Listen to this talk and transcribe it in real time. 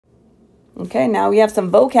Okay, now we have some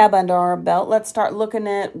vocab under our belt. Let's start looking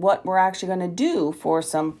at what we're actually going to do for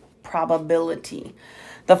some probability.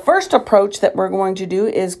 The first approach that we're going to do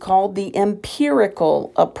is called the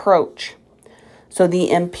empirical approach. So the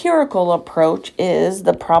empirical approach is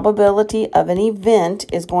the probability of an event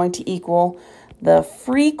is going to equal the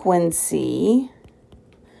frequency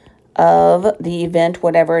of the event,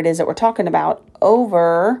 whatever it is that we're talking about,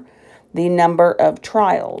 over the number of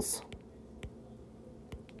trials.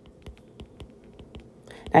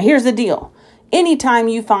 Now, here's the deal. Anytime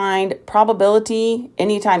you find probability,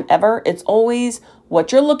 anytime ever, it's always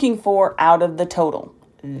what you're looking for out of the total.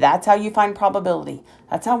 That's how you find probability.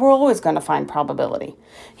 That's how we're always going to find probability.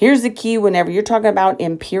 Here's the key whenever you're talking about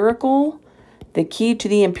empirical. The key to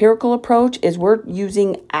the empirical approach is we're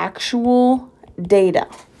using actual data.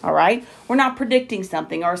 All right. We're not predicting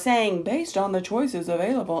something or saying based on the choices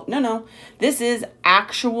available. No. This is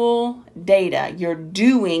actual data. You're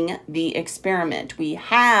doing the experiment. We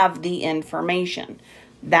have the information.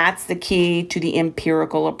 That's the key to the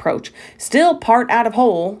empirical approach. Still part out of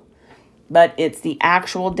whole, but it's the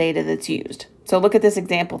actual data that's used. So look at this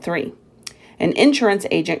example 3. An insurance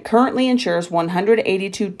agent currently insures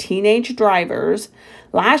 182 teenage drivers.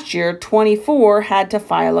 Last year, 24 had to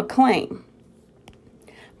file a claim.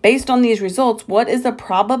 Based on these results, what is the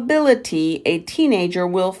probability a teenager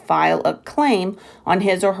will file a claim on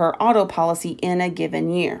his or her auto policy in a given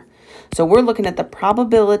year? So we're looking at the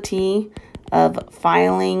probability of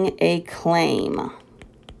filing a claim.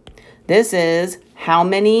 This is how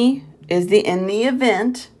many is in the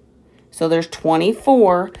event. So there's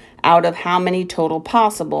 24 out of how many total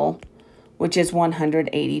possible, which is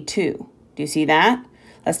 182. Do you see that?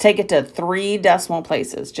 Let's take it to 3 decimal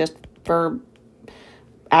places just for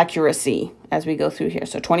accuracy as we go through here.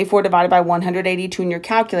 So 24 divided by 182 in your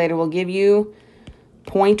calculator will give you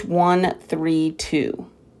 0.132.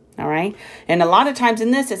 All right. And a lot of times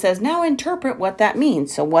in this, it says, now interpret what that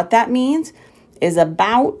means. So what that means is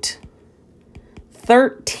about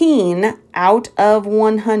 13 out of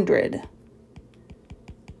 100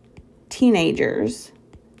 teenagers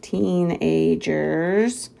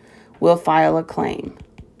will file a claim.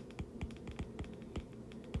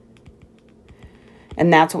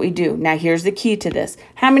 And that's what we do. Now, here's the key to this.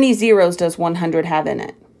 How many zeros does 100 have in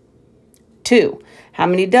it? 2. How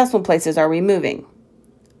many decimal places are we moving?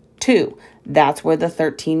 2. That's where the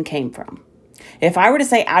 13 came from. If I were to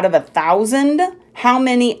say out of 1,000, how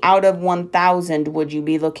many out of 1,000 would you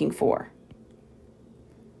be looking for?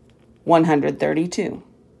 132. You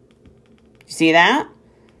see that?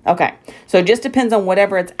 Okay. So it just depends on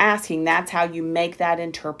whatever it's asking. That's how you make that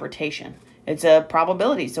interpretation. It's a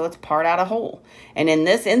probability, so it's part out of whole. And in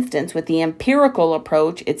this instance, with the empirical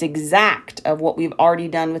approach, it's exact of what we've already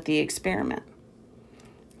done with the experiment.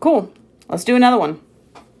 Cool. Let's do another one.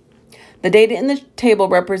 The data in the table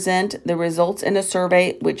represent the results in a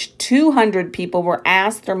survey which 200 people were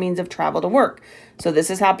asked their means of travel to work. So this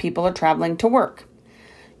is how people are traveling to work.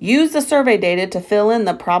 Use the survey data to fill in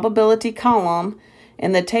the probability column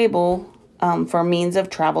in the table for means of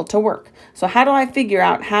travel to work. So how do I figure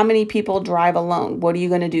out how many people drive alone? What are you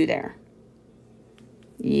going to do there?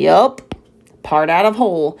 Yup, part out of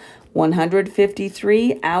whole,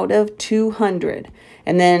 153 out of 200.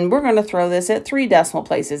 And then we're going to throw this at 3 decimal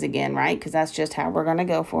places again, right? Because that's just how we're going to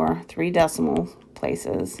go for 3 decimal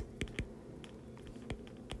places.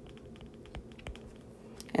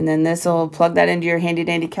 And then this will plug that into your handy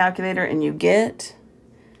dandy calculator and you get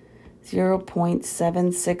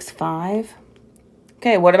 0.765.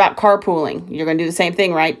 Okay, what about carpooling? You're going to do the same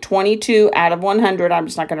thing, right? 22 out of 100. I'm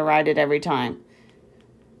just not going to write it every time.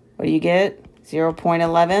 What do you get?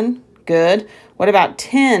 0.11. Good. What about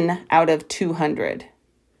 10 out of 200?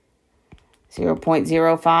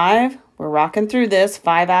 0.05. We're rocking through this.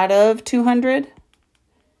 5 out of 200.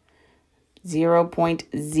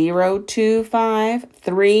 0.025.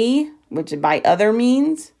 3, which by other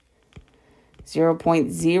means.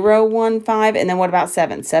 0.015. And then what about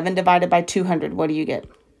 7? 7 divided by 200. What do you get?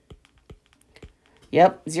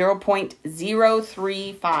 Yep,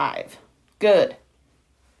 0.035. Good.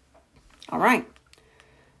 All right.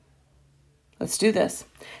 Let's do this.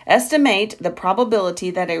 Estimate the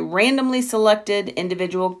probability that a randomly selected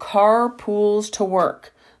individual carpools to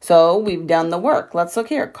work. So we've done the work. Let's look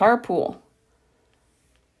here. Carpool.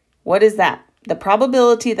 What is that? The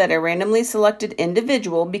probability that a randomly selected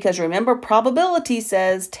individual, because remember, probability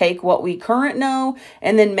says take what we current know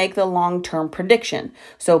and then make the long-term prediction.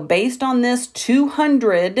 So based on this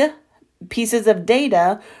 200 pieces of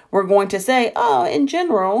data, we're going to say, oh, in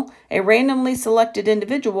general, a randomly selected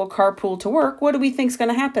individual carpool to work. What do we think is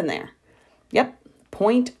going to happen there? Yep,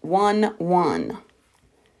 0.11.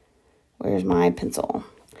 Where's my pencil?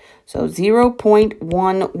 So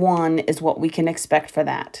 0.11 is what we can expect for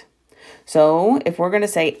that. So if we're going to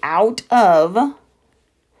say out of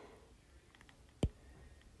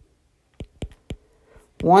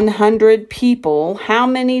 100 people, how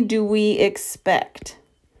many do we expect?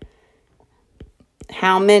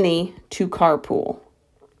 How many to carpool?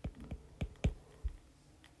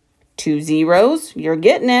 2 zeros, you're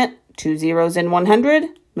getting it. 2 zeros in 100,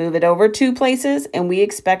 move it over 2 places, and we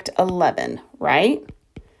expect 11, right?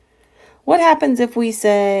 What happens if we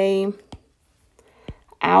say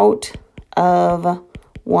out of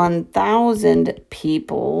 1,000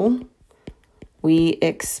 people, we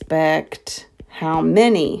expect how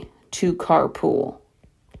many to carpool?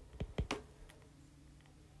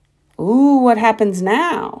 Ooh, what happens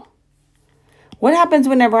now? What happens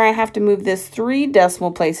whenever I have to move this 3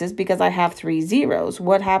 decimal places because I have 3 zeros?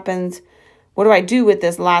 What happens? What do I do with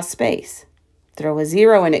this last space? Throw a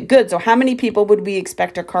 0 in it. Good. So how many people would we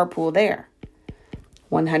expect to carpool there?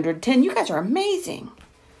 110. You guys are amazing.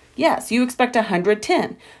 Yes, you expect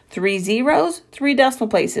 110. 3 zeros, 3 decimal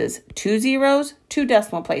places. 2 zeros, 2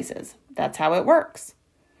 decimal places. That's how it works.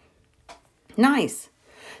 Nice.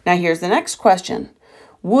 Now here's the next question.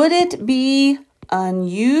 Would it be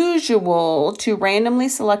unusual to randomly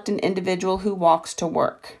select an individual who walks to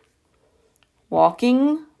work?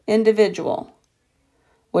 Walking individual.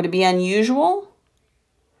 Would it be unusual?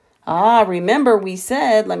 Remember we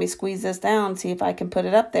said, let me squeeze this down, see if I can put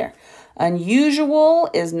it up there. Unusual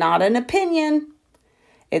is not an opinion.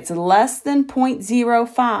 It's less than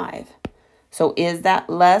 0.05. So is that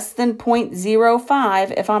less than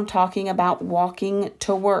 0.05 if I'm talking about walking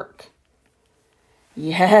to work?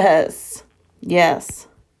 Yes. Yes.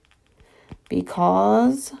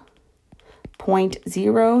 Because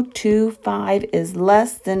 0.025 is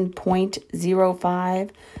less than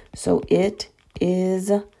 0.05, so it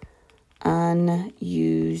is unusual.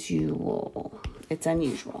 It's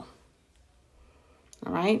unusual.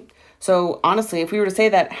 All right. So honestly, if we were to say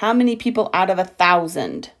that, how many people out of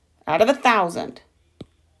 1,000? Out of 1,000.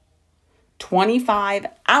 25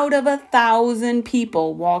 out of 1,000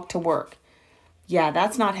 people walk to work. Yeah,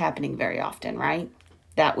 that's not happening very often, right?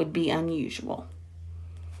 That would be unusual.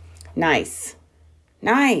 Nice.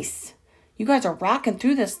 Nice. You guys are rocking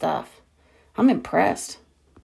through this stuff. I'm impressed.